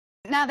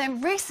Now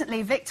then,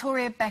 recently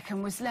Victoria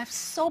Beckham was left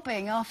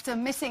sobbing after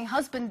missing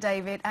husband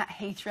David at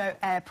Heathrow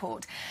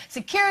Airport.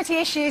 Security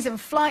issues and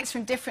flights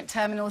from different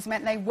terminals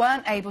meant they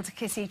weren't able to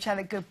kiss each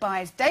other goodbye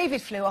as David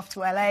flew off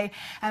to LA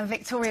and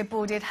Victoria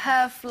boarded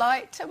her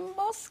flight to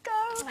Moscow.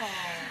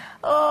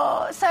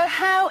 Oh, so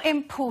how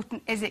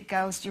important is it,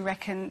 girls, do you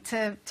reckon,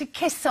 to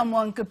kiss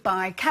someone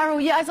goodbye?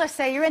 Carol, as I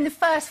say, you're in the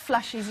first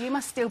flushes. You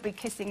must still be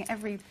kissing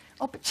every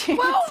opportunity.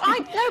 Well,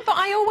 but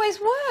I always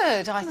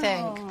would, I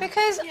think.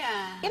 Because,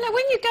 you know,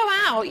 when you go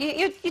out,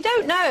 you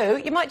don't know,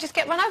 you might just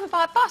get run over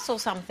by a bus or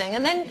something,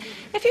 and then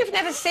if you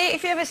ever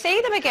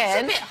see them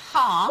again... It's a bit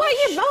harsh.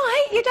 Well, you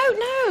might, you don't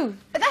know.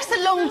 But that's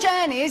a long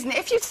journey, isn't it?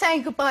 If you're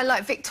saying goodbye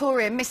like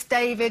Victoria missed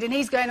David and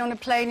he's going on a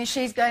plane and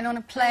she's going on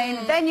a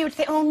plane, then you would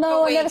think, oh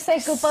no, I'll never say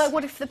goodbye,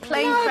 what if the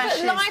plane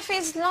crashes? No, but life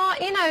is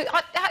like, you know,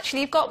 actually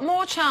you've got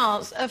more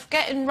chance of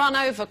getting run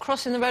over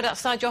crossing the road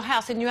outside your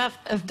house than you have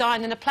of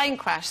dying in a plane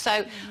crash.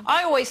 So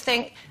I always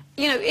think,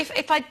 you know, if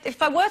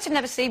I were to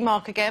never see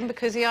Mark again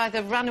because he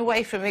either ran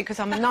away from me because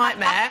I'm a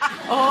nightmare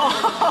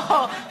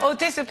or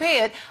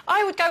disappeared,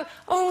 I would go,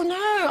 oh no,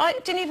 I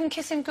didn't even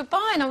kiss him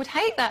goodbye, and I would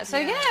hate that. So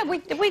yeah, we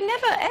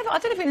never ever. I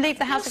don't even leave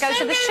the house to go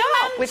to the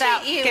shop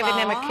without giving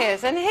him a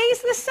kiss, and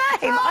he's the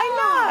same.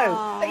 I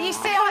know. But you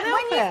see,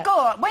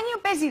 when you're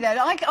busy though,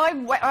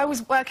 I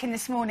was working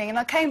this morning and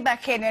I came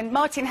back in and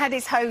Martin had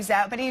his hose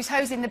out, but he was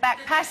hosing the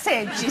back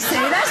passage. You see,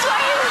 that's what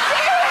he was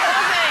doing.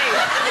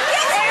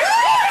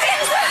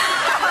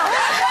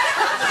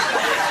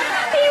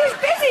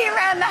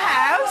 Around the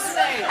house,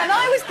 and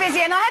I was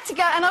busy, and I had to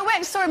go, and I went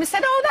and saw him and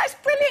said, oh, that's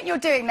brilliant you're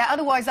doing that,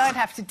 otherwise I'd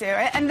have to do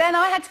it. And then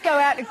I had to go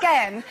out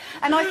again,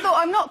 and I thought,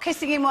 I'm not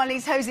kissing him while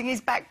he's hosing his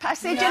back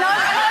passage, and I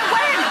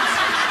went.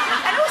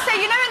 And also,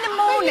 you know, in the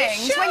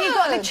mornings, when you've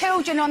got the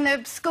children on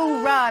the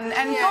school run,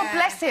 and God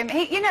bless him,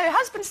 you know,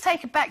 husbands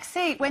take a back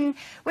seat when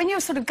you're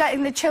sort of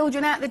getting the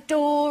children out the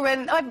door,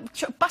 and I'm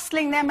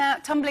bustling them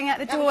out, tumbling out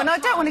the door, and I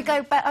don't want to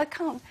go back, I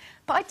can't.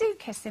 But I do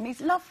kiss him, he's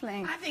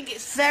lovely. I think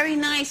it's very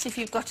nice if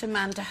you've got a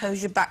man to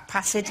hose your back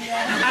passage. And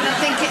I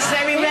think it's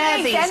very rare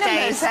these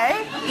days.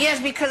 Eh?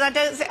 Yes, because I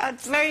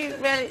very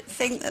rarely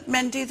think that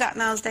men do that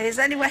nowadays.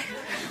 Anyway.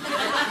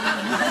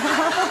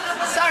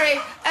 Sorry.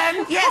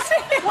 Yes,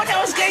 what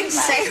I was going to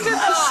say was...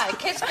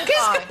 Kiss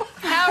goodbye.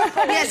 How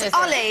important is it?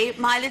 Ollie,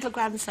 my little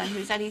grandson,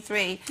 who's only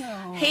 3,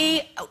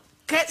 he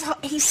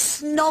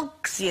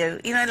snogs you,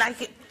 know,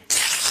 like it...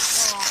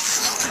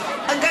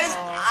 and goes,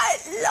 I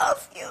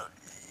love you.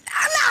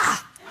 Nana!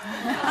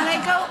 And I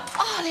go,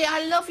 Ollie,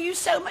 I love you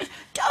so much.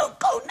 Don't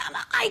go,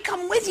 Nana, I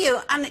come with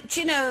you. And, do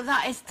you know,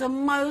 that is the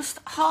most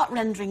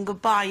heart-rending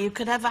goodbye you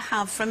could ever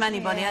have from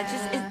anybody.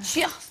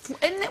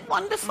 Isn't it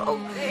wonderful?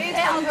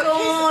 It's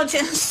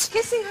gorgeous.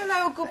 Kissing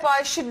hello or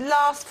goodbye should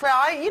last for,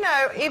 you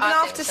know, even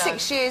after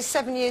 6 years,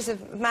 7 years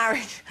of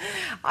marriage,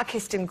 I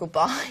kissed him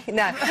goodbye.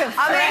 No.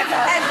 I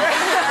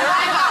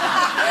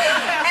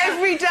mean,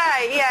 every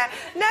day, yeah.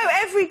 No,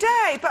 every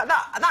day. But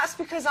that's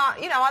because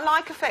I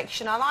like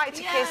affection. I like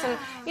to kiss, and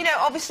you know,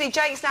 obviously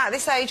Jake's now at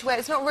this age where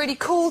it's not really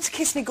cool to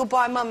kiss me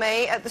goodbye,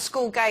 mummy, at the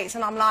school gates,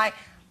 and I'm like,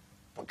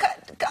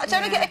 don't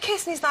I get a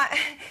kiss? And he's like,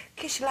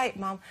 kiss you later,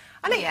 mum.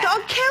 And it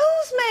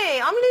kills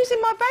me. I'm losing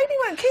my baby,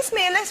 won't kiss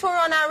me unless we're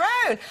on our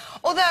own.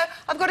 Although,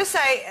 I've got to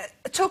say,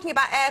 talking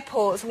about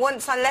airports,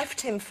 once I left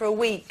him for a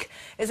week,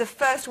 it was the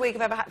first week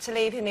I've ever had to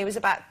leave him. He was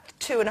about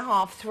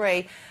 2.5,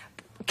 3.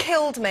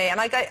 Killed me, and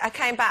I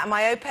came back, and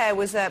my au pair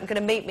was going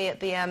to meet me at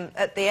the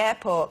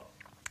airport.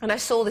 And I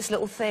saw this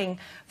little thing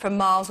from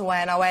miles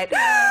away, and I went, and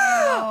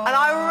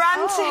I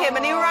ran to him,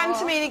 and he ran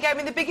to me, and he gave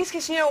me the biggest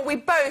kiss. And you know what? We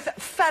both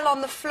fell on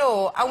the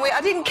floor, and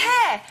I didn't care.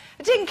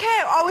 I didn't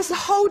care. I was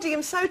holding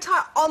him so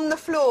tight on the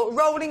floor,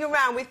 rolling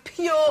around with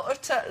pure,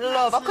 utter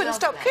love. I couldn't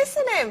stop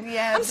kissing him.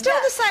 Yeah, I'm still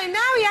the same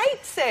now. He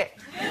hates it.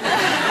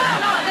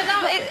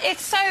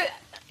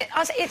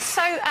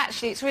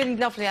 It's really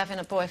lovely having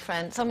a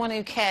boyfriend, someone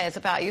who cares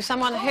about you,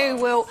 someone who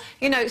will,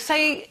 you know,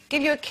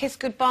 give you a kiss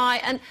goodbye.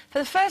 And for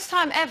the first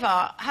time ever,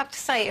 I have to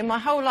say, in my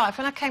whole life,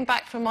 when I came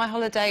back from my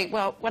holiday,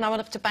 well, when I went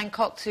up to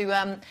Bangkok to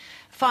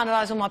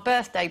finalise all my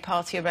birthday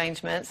party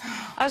arrangements,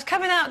 I was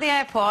coming out of the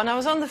airport and I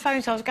was on the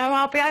phone, so I was going,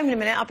 I'll be home in a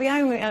minute, I'll be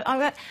home in a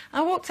minute.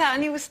 I walked out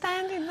and he was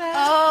standing there.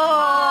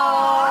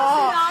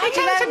 He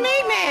came to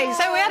meet me.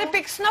 So we had a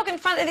big snog in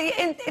front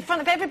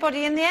of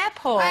everybody in the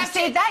airport.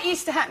 See, that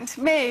used to happen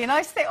to me, and I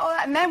used to think,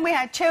 and then we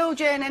had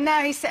children, and now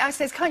I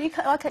says, can't you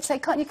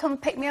come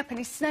and pick me up? And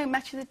he's no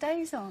match of the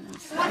days on.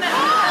 That's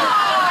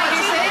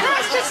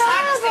just the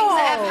saddest thing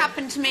that ever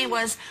happened to me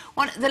was,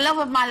 the love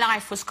of my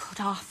life was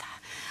called Arthur.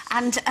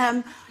 And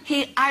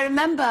I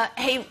remember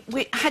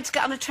we had to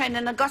get on a train,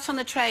 and I got on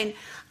the train,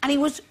 and he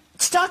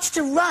started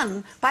to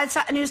run by the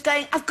side, and he was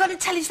going, I've got to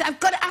tell you something, I've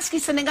got to ask you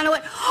something. And I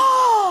went,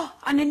 oh!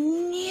 And I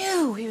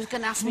knew he was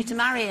going to ask me to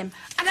marry him.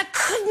 And I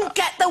couldn't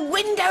get the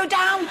window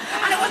down.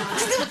 And I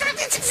was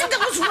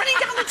running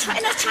down the train,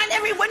 I was trying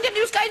every window, and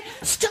he was going,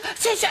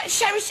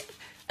 Sherry,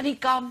 and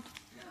he'd gone.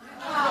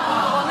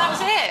 Oh, and that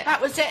was it? That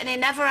was it, and he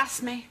never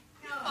asked me.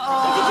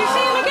 Did you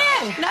see him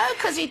again? No,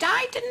 because he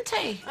died, didn't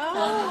he?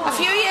 A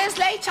few years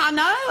later, I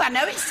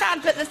know it's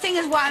sad, but the thing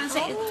is, why I'm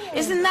saying,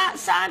 isn't that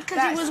sad?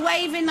 Because he was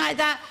waving like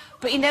that.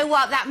 But you know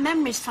what? That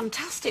memory's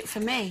fantastic for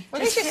me.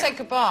 Well, at least you said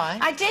goodbye.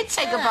 I did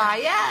say goodbye,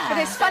 yeah. But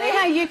it's funny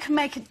how you can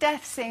make a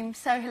death seem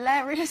so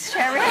hilarious,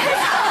 Sherry. But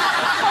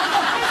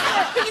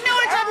you know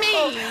what I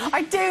mean?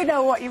 I do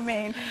know what you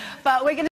mean. But we're going to